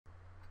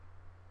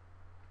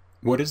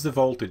What is the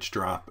voltage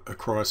drop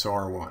across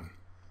R1?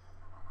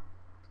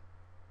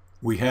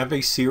 We have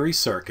a series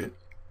circuit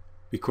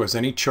because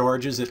any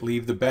charges that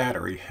leave the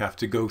battery have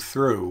to go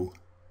through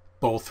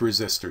both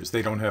resistors.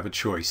 They don't have a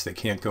choice. They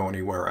can't go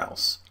anywhere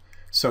else.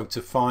 So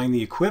to find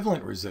the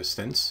equivalent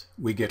resistance,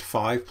 we get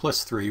 5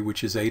 plus 3,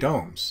 which is 8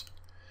 ohms.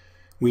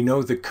 We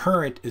know the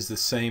current is the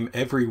same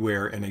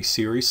everywhere in a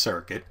series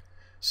circuit,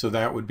 so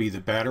that would be the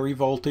battery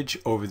voltage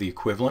over the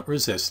equivalent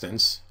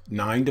resistance,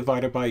 9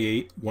 divided by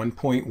 8,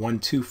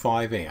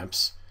 1.125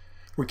 amps.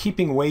 We're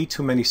keeping way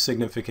too many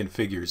significant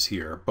figures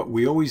here, but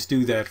we always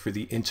do that for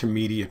the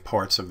intermediate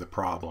parts of the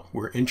problem.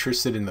 We're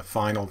interested in the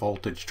final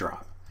voltage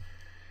drop.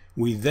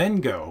 We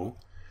then go,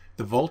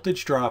 the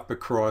voltage drop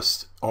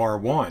across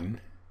R1,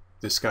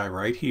 this guy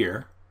right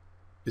here,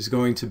 is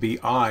going to be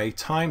I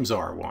times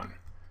R1.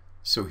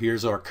 So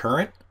here's our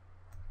current,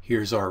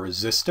 here's our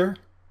resistor,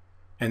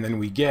 and then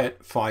we get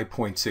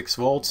 5.6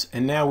 volts,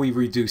 and now we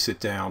reduce it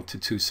down to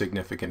two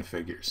significant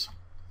figures.